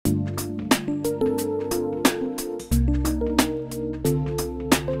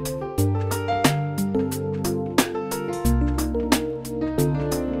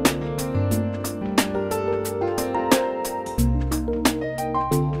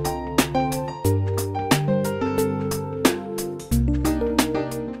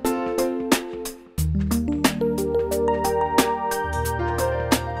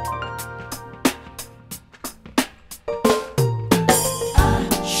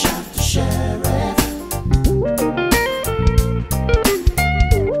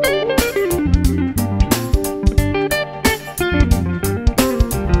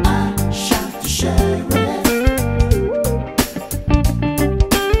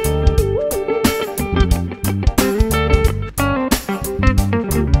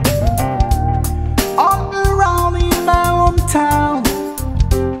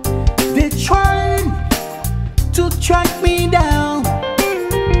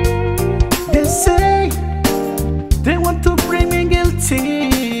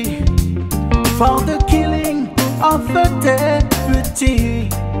for the killing of a deputy,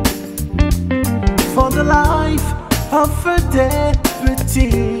 for the life of a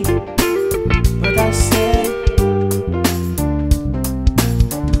deputy. But I say,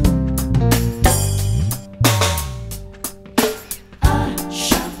 I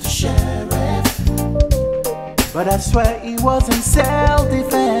shot the sheriff, but I swear he was in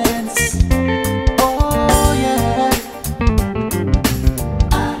self-defense. Oh yeah,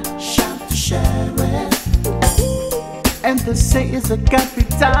 I shot the sheriff, and they say it's a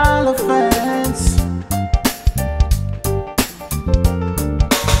capital offense.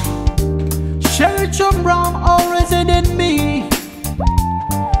 Sheriff John Brown arrested me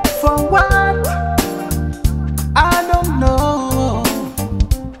for what? I don't know.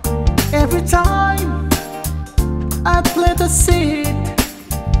 Every time I play the seed,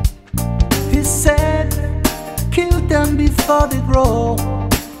 he said, kill them before they grow.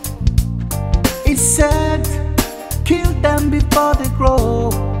 He said, kill them before they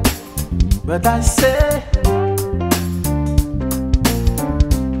grow. But I say,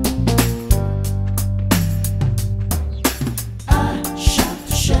 I shot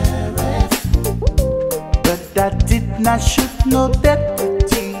the sheriff, but I did not shoot no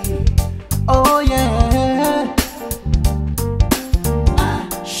deputy. Oh yeah,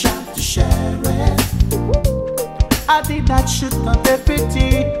 I shot the sheriff, I did not shoot no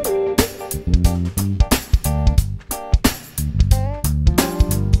deputy.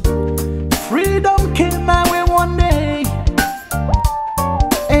 Freedom came my way one day,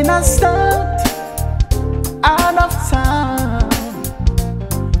 and I stepped out of town.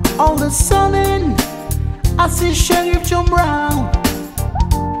 All of a sudden, I see Sheriff John Brown,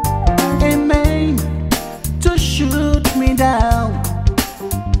 aiming to shoot me down.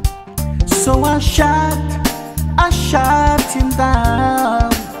 So I shot him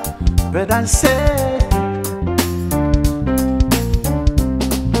down. But I said,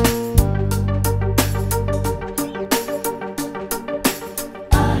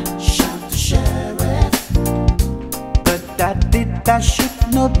 I did not shoot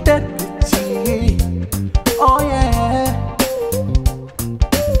no deputy. Oh yeah,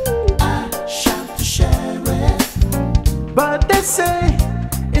 I shot the sheriff, but they say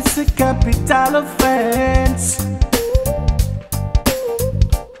it's a capital offense.